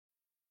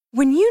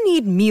When you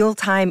need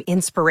mealtime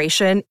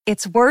inspiration,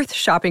 it's worth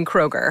shopping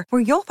Kroger,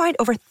 where you'll find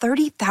over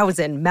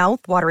 30,000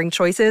 mouth-watering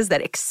choices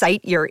that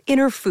excite your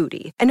inner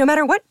foodie. And no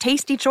matter what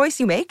tasty choice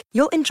you make,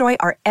 you'll enjoy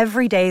our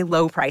everyday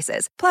low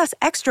prices, plus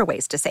extra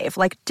ways to save,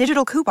 like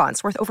digital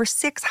coupons worth over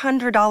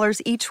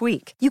 $600 each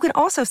week. You can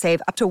also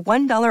save up to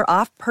 $1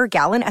 off per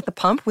gallon at the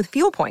pump with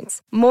fuel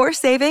points. More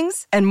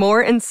savings and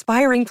more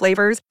inspiring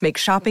flavors make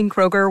shopping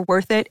Kroger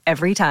worth it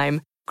every time.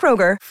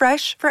 Kroger,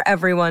 fresh for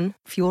everyone.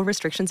 Fuel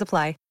restrictions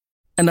apply.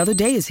 Another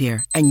day is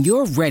here, and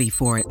you're ready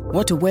for it.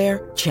 What to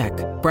wear? Check.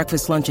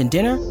 Breakfast, lunch, and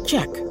dinner?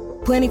 Check.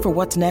 Planning for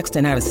what's next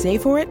and how to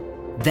save for it?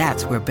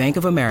 That's where Bank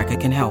of America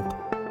can help.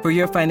 For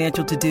your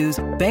financial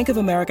to-dos, Bank of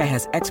America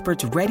has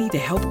experts ready to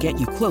help get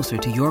you closer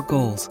to your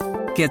goals.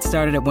 Get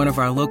started at one of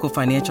our local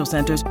financial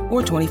centers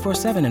or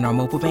 24/7 in our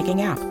mobile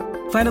banking app.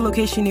 Find a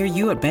location near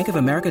you at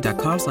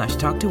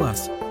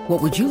bankofamerica.com/talktous.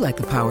 What would you like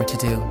the power to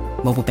do?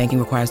 Mobile banking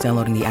requires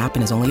downloading the app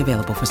and is only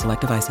available for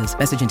select devices.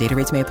 Message and data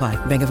rates may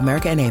apply. Bank of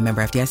America N.A.,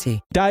 member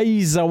FDIC.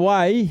 Days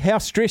away. How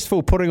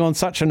stressful putting on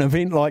such an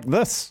event like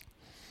this?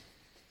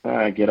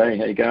 G'day,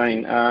 how you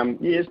going?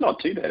 Yeah, it's not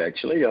too bad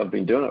actually. I've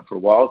been doing it for a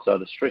while, so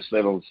the stress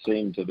levels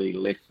seem to be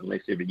less and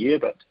less every year,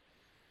 but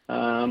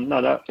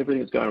no,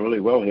 everything's going really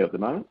well here at the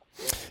moment.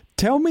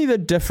 Tell me the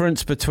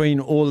difference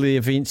between all the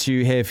events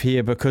you have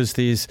here, because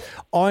there's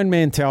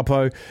Ironman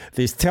Taupo,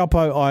 there's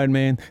Taupo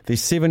Ironman,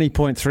 there's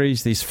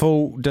 70.3s, there's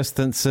full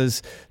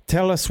distances.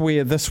 Tell us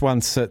where this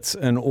one sits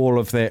in all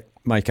of that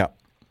makeup.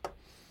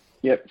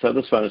 Yep, so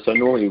this one, so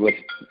normally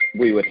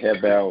we would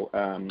have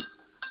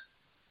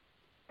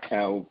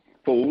our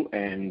full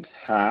and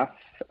half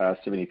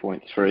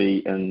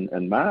 70.3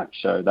 in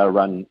March, so they'll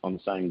run on the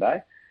same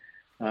day.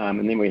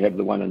 And then we have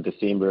the one in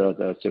December,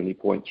 the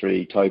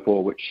 70.3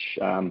 Taupo, which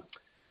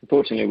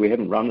unfortunately we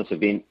haven't run this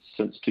event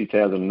since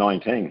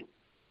 2019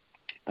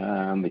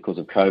 because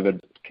of COVID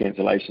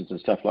cancellations and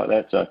stuff like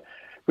that. So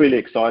really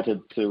excited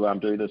to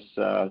do this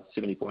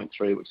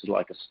 70.3, which is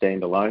like a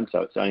standalone.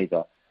 So it's only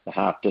the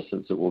half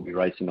distance that we'll be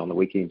racing on the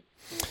weekend.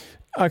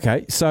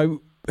 Okay,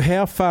 so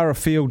how far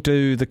afield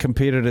do the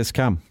competitors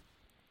come?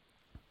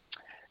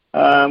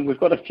 We've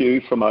got a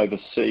few from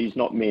overseas,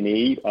 not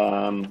many,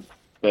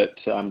 but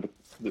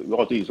the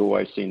Aussies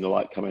always seem to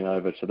like coming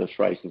over to this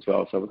race as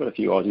well. So we've got a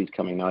few Aussies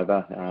coming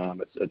over.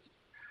 It's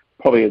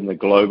probably in the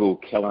global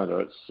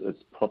calendar,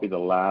 it's probably the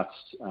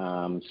last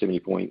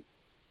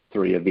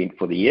 70.3 event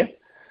for the year.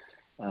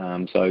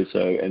 And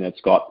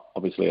it's got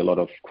obviously a lot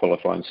of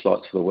qualifying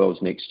slots for the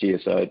Worlds next year,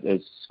 so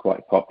it's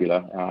quite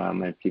popular,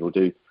 and people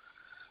do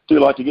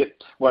like to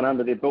get one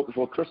under their belt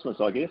before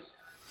Christmas, I guess.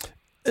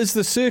 Is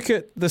the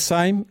circuit the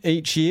same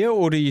each year,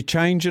 or do you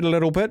change it a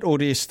little bit, or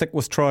do you stick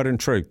with tried and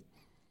true?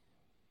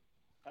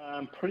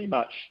 Pretty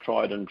much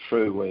tried and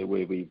true, where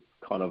we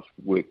kind of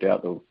worked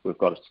out that we've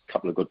got a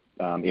couple of good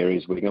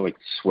areas where we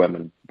swim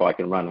and bike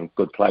and run in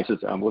good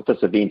places. With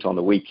this event on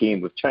the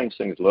weekend, we've changed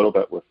things a little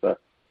bit with the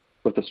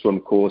swim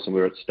course and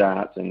where it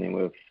starts, and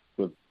then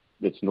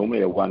it's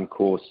normally a one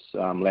course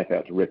lap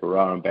out to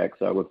Reparar and back.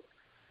 So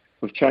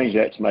we've changed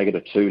that to make it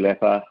a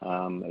 2-lapper.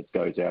 It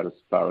goes out as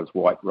far as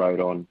White Road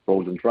on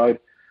Baldwins Road,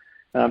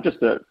 just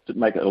to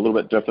make it a little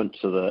bit different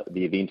to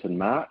the event in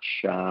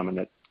March, and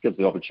it gives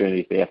the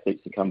opportunity for the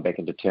athletes to come back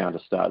into town to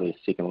start their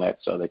second lap,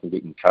 so they can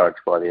get encouraged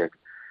by their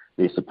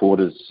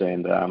supporters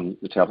and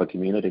the Taupo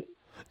community.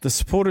 The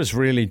supporters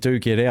really do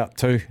get out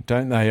too,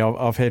 don't they?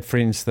 I've had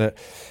friends that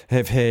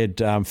have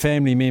had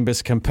family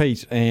members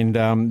compete, and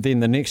then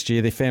the next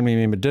year their family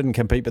member didn't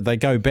compete, but they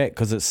go back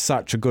because it's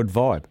such a good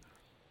vibe.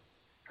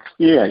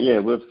 Yeah,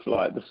 we're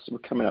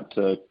coming up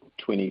to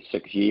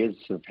 26 years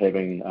of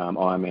having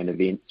Ironman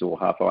events or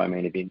half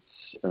Ironman events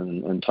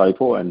in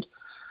Taupo, and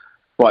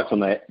right from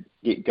that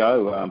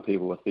get-go,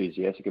 people were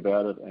enthusiastic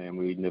about it, and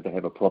we never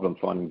have a problem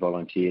finding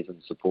volunteers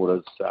and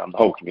supporters. The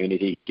whole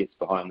community gets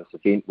behind this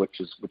event,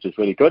 which is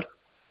really good.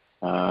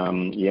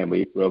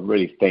 We're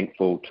really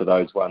thankful to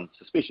those ones,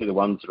 especially the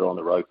ones that are on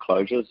the road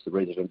closures, the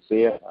residents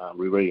there.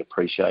 We really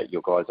appreciate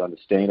your guys'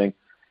 understanding,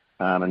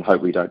 and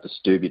hope we don't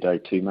disturb your day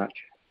too much.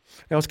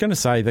 I was going to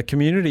say, the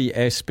community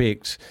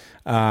aspect,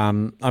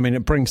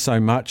 it brings so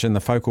much and the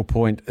focal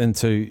point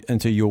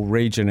into your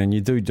region, and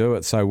you do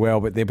it so well,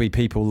 but there'll be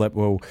people that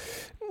will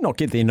not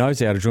get their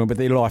nose out of joint, but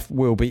their life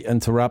will be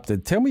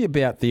interrupted. Tell me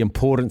about the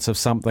importance of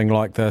something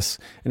like this,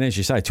 and as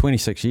you say,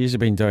 26 years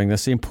you've been doing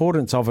this, the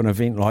importance of an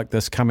event like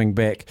this coming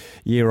back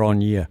year on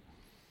year.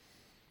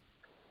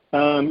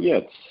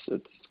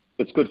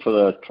 It's good for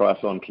the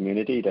triathlon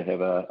community to have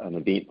an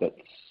event that's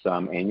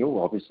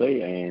annual,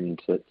 obviously, and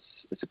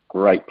it's a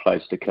great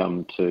place to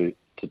come to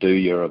do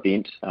your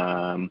event.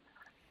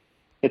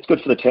 It's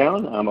good for the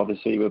town.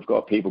 Obviously, we've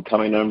got people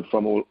coming in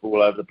from all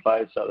over the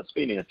place, so they're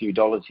spending a few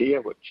dollars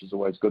here, which is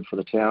always good for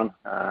the town.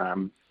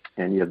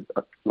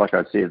 Like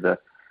I said,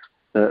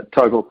 the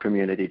Taupo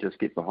community just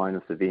get behind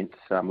this event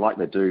like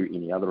they do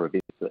any other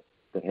event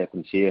that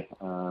happens here.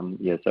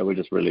 So we're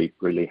just really,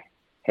 really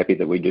happy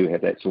that we do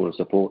have that sort of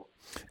support.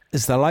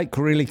 Is the lake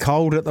really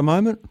cold at the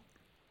moment?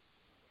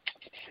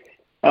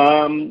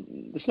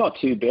 It's not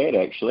too bad,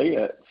 actually.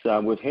 It's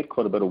we've had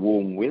quite a bit of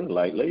warm weather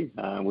lately.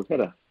 We've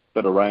had a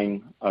bit of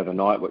rain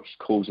overnight, which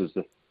cools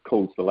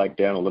the lake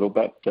down a little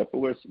bit.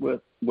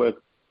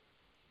 But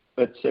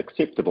it's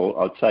acceptable,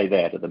 I'd say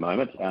that at the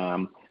moment.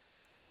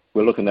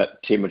 We're looking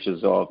at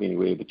temperatures of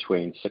anywhere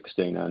between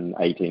 16 and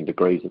 18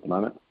 degrees at the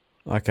moment.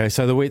 Okay,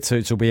 so the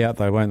wetsuits will be out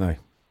though, won't they?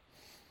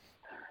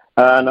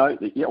 No,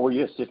 yeah, well,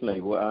 yes,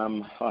 definitely.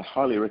 Well, I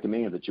highly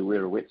recommend that you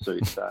wear a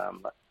wetsuit.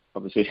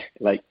 Obviously,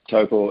 Lake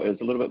Taupo is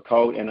a little bit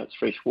cold and it's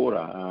fresh water.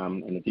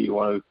 And if you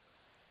want to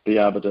be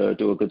able to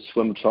do a good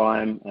swim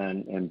time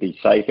and be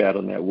safe out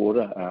in that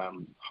water,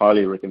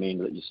 highly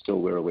recommend that you still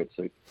wear a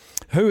wetsuit.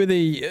 Who are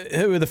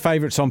the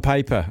favourites on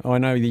paper? I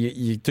know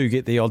you do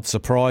get the odd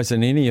surprise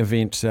in any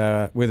event,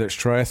 whether it's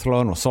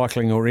triathlon or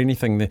cycling or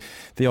anything,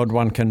 the odd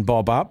one can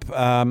bob up.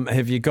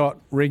 Have you got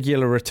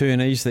regular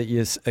returnees that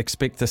you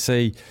expect to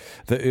see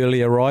the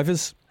early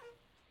arrivers?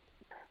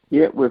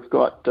 Yeah, we've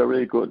got a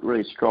really good,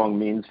 really strong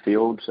men's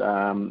field,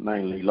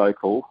 mainly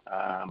local.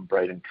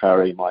 Braden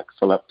Curry, Mike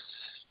Phillips,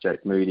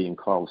 Jake Moody and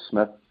Kyle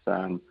Smith,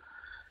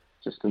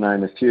 just to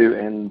name a few.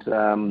 And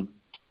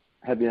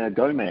Javier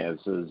Gomez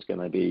is going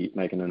to be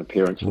making an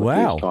appearance for the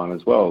first time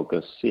as well,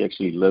 because he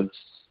actually lives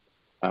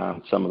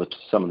some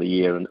of the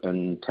year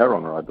in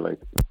Tauranga, I believe.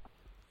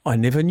 I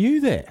never knew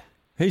that.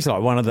 He's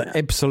like one of the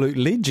absolute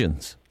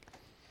legends.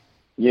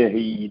 Yeah,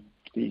 he's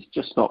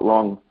just not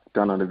long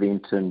done an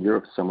event in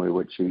Europe somewhere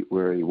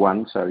where he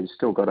won, so he's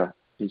still got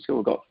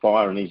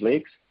fire in his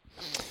legs.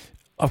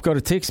 I've got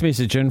a text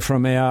message in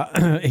from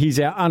he's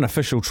our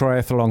unofficial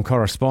triathlon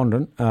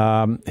correspondent.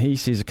 He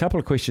says a couple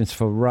of questions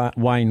for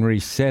Wayne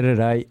Rees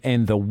Saturday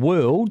and the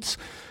Worlds.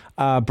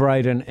 Are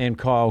Braden and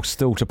Kyle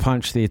still to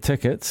punch their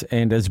tickets?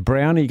 And is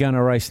Brownie going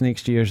to race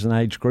next year as an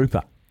age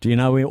grouper? Do you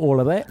know all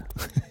of that?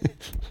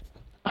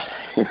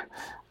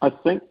 I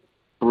think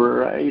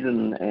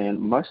Reardon and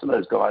most of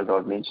those guys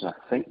I've mentioned,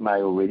 I think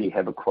may already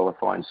have a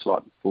qualifying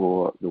slot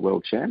for the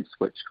World Champs,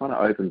 which kind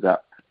of opens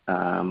up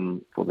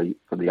for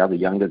the other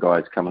younger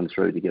guys coming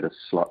through to get a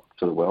slot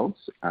to the Worlds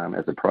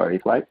as a pro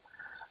athlete.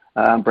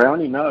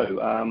 Brownie,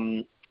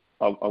 no.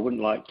 I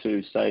wouldn't like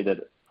to say that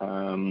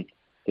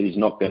he's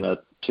not going to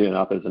turn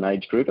up as an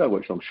age grouper,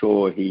 which I'm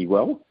sure he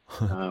will.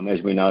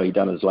 As we know, he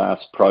done his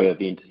last pro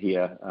event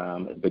here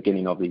at the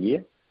beginning of the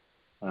year.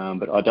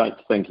 But I don't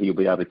think he'll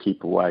be able to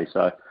keep away.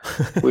 So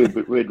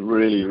we'd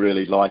really,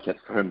 really like it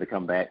for him to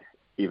come back,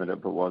 even if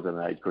it was an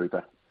age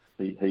grouper.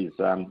 He's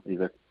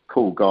a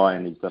cool guy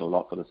and he's done a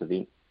lot for this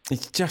event.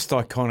 It's just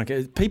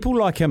iconic. People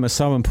like him are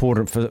so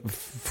important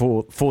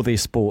for their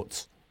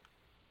sports.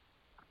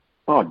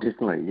 Oh,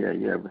 definitely. Yeah.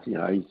 You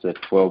know, he's a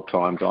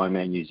 12-time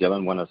Ironman New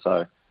Zealand winner,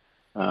 so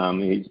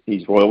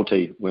he's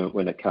royalty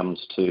when it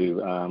comes to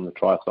the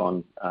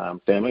triathlon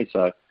family.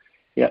 So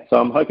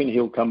I'm hoping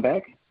he'll come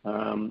back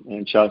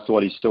and show us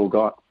what he's still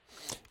got.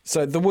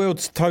 So the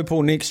World's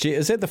Taupo next year,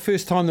 is that the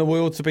first time the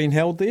Worlds have been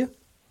held there?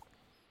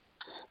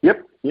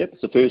 Yep,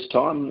 it's the first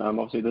time.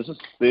 Obviously, this is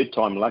the third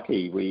time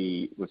lucky.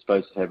 We were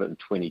supposed to have it in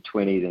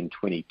 2020, then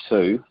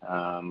 22.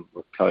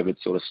 With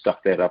COVID sort of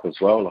stuffed that up as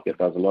well. Like it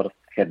does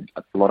had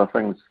a lot of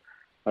things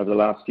over the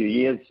last few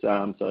years.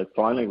 So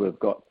finally, we've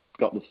got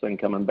this thing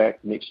coming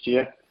back next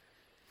year,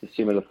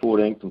 December the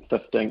 14th and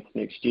 15th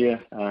next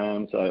year.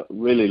 So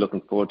really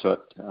looking forward to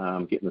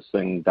it, getting this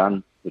thing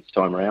done this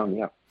time around,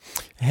 yeah.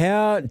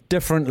 How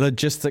different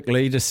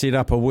logistically to set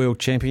up a World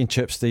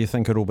Championships do you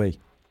think it'll be?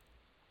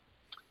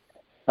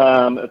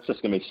 It's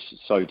just going to be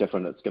so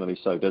different. It's going to be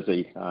so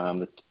busy.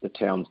 The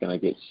town's going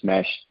to get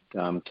smashed,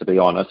 to be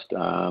honest.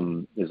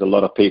 There's a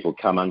lot of people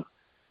coming.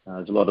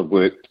 There's a lot of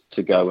work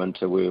to go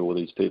into where all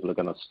these people are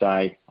going to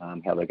stay,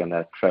 how they're going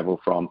to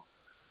travel from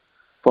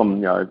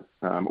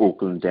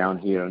Auckland down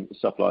here and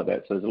stuff like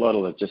that. So there's a lot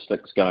of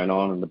logistics going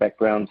on in the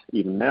background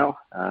even now,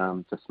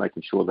 just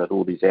making sure that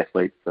all these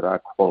athletes that are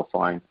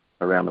qualifying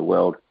around the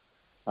world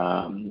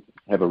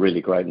have a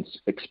really great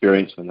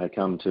experience when they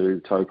come to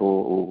Taupo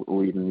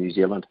or even New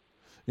Zealand.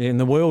 Yeah, and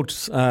the world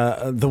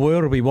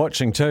will be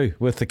watching too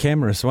with the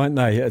cameras, won't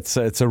they? It's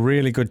a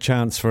really good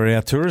chance for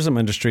our tourism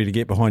industry to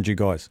get behind you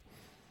guys.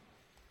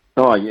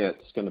 Oh yeah,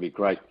 it's going to be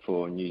great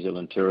for New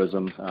Zealand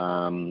tourism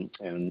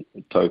and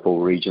Taupo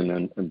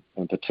region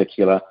in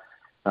particular.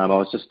 I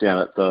was just down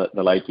at the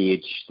lake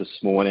edge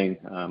this morning.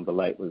 The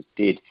lake was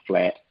dead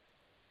flat.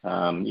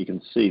 You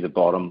can see the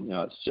bottom.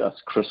 It's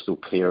just crystal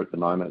clear at the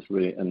moment. It's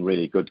really in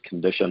really good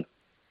condition.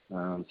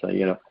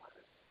 So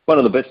one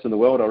of the best in the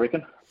world, I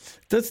reckon.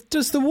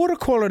 Does the water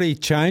quality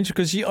change?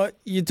 Because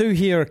you do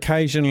hear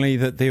occasionally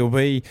that there will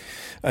be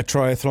a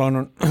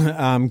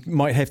triathlon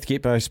might have to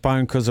get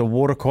postponed because of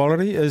water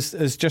quality.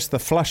 Is just the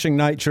flushing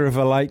nature of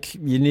a lake,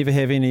 you never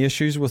have any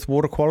issues with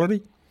water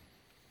quality?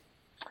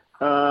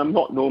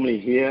 Not normally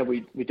here.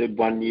 We did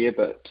 1 year,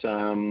 but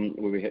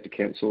we had to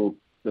cancel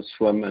the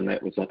swim, and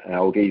that was an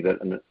algae,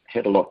 and it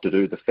had a lot to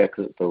do with the fact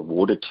that the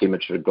water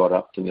temperature had got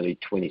up to nearly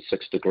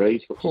 26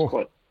 degrees, which is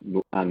quite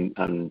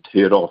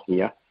unheard of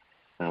here.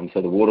 So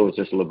the water was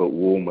just a little bit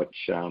warm,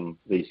 which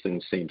these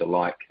things seem to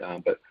like.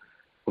 But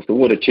with the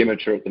water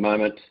temperature at the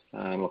moment,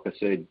 like I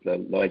said,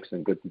 the lake's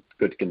in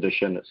good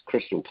condition. It's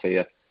crystal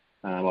clear.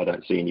 I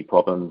don't see any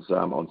problems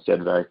on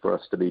Saturday for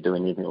us to be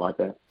doing anything like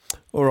that.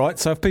 All right,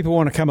 so if people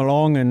want to come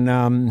along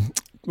and,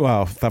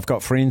 if they've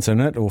got friends in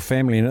it or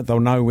family in it,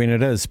 they'll know when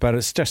it is. But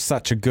it's just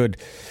such a good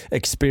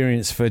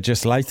experience for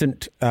just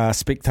latent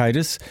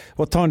spectators.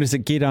 What time does it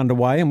get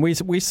underway, and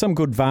where's some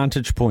good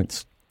vantage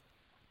points?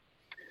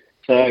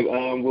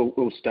 So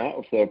we'll start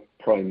with the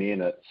pro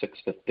men at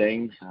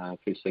 6:15,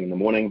 first thing in the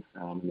morning,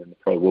 and then the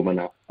pro women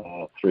up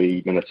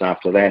 3 minutes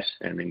after that,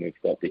 and then we've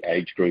got the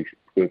age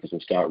groupers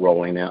will start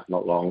rolling out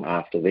not long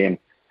after them.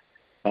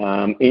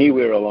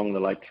 Anywhere along the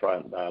Lake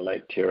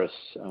Terrace,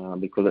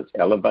 because it's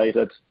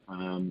elevated,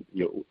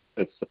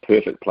 it's the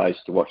perfect place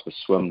to watch the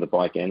swim, the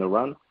bike and the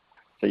run.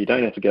 So you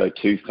don't have to go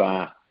too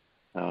far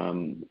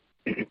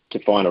to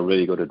find a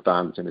really good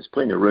advantage, and there's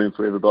plenty of room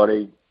for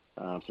everybody.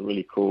 Some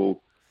really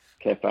cool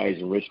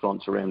cafes and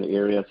restaurants around the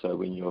area, so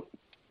when your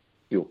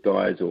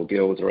guys or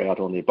girls are out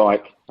on their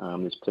bike,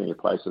 there's plenty of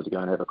places to go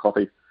and have a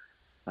coffee.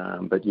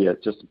 But yeah,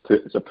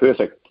 it's a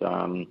perfect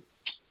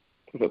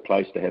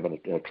place to have a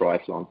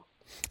triathlon.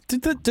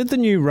 Did the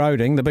new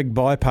roading, the big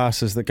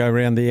bypasses that go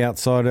around the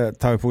outside at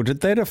Taupo,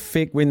 did that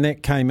affect, when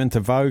that came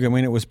into vogue and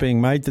when it was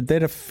being made, did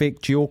that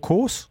affect your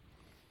course?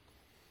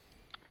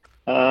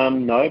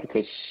 No,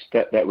 because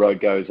that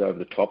road goes over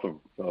the top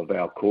of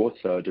our course,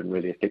 so it didn't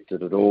really affect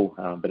it at all.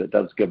 But it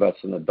does give us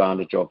an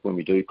advantage of when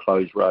we do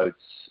close roads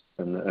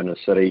in a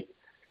city,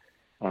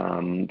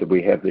 that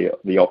we have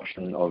the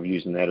option of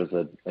using that as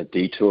a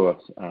detour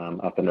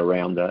up and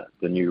around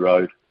the new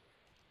road.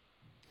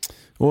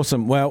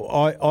 Awesome. Well,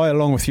 I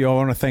along with you, I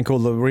want to thank all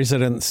the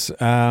residents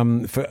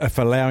for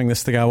allowing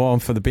this to go on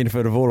for the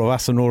benefit of all of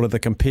us and all of the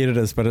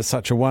competitors. But it's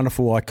such a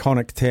wonderful,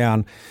 iconic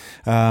town,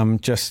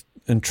 just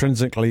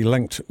intrinsically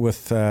linked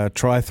with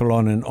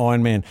triathlon and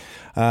Ironman.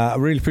 I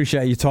really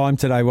appreciate your time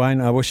today,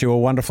 Wayne. I wish you a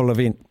wonderful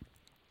event.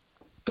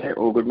 Yeah,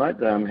 all good,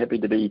 mate. I'm happy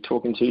to be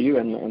talking to you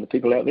and the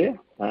people out there.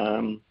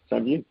 Same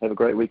to you. Have a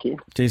great weekend.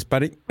 Cheers,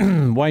 buddy.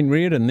 Wayne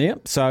Reardon there.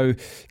 So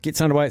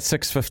gets underway at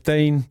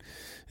 6:15.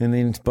 And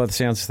then, by the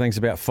sounds of things,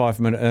 about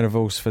 5-minute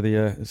intervals for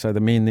the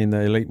men, then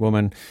the elite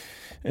women,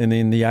 and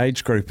then the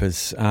age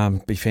groupers.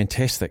 Be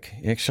fantastic,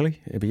 actually.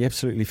 It'd be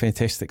absolutely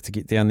fantastic to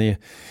get down there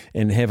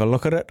and have a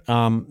look at it.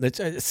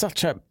 It's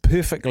such a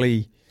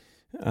perfectly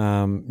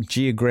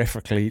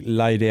geographically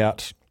laid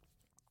out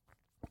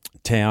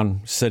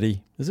town,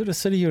 city. Is it a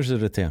city or is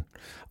it a town?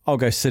 I'll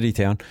go city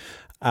town.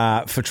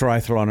 For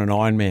triathlon and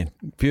Ironman.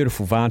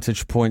 Beautiful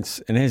vantage points,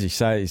 and as you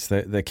say, it's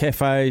the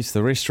cafes,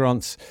 the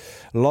restaurants,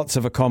 lots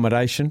of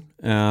accommodation,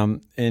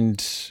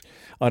 and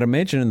I'd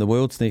imagine in the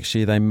Worlds next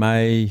year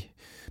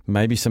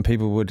maybe some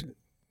people would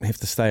have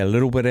to stay a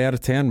little bit out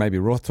of town, maybe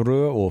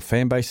Rotorua or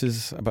fan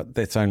bases, but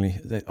I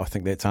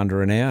think that's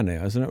under an hour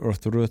now, isn't it?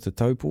 Rotorua to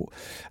Taupo.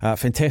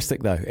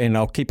 Fantastic though, and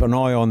I'll keep an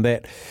eye on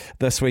that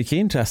this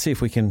weekend to see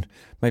if we can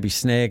maybe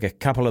snag a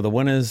couple of the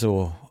winners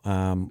or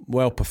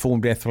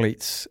well-performed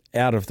athletes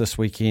out of this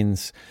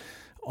weekend's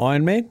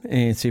Ironman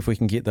and see if we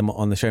can get them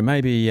on the show.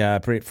 Maybe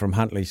Brett from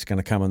Huntly's going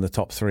to come in the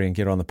top 3 and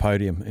get on the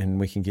podium, and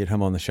we can get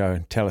him on the show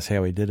and tell us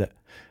how he did it.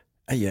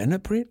 Are you in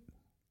it, Brett?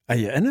 Are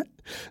you in it?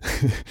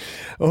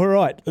 All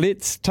right,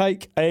 let's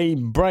take a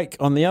break.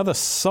 On the other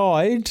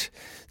side,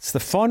 it's the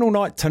final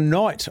night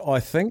tonight, I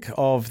think,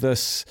 of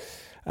this.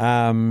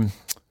 I'm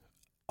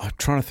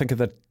trying to think of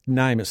the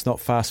name. It's not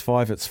Fast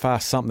 5, it's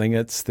Fast something.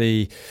 It's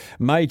the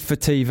made for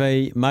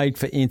TV, made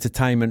for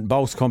entertainment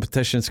bowls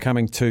competitions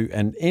coming to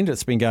an end.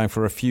 It's been going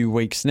for a few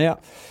weeks now.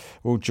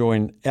 We'll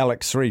join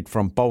Alex Reid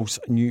from Bowls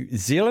New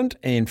Zealand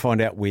and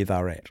find out where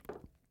they're at.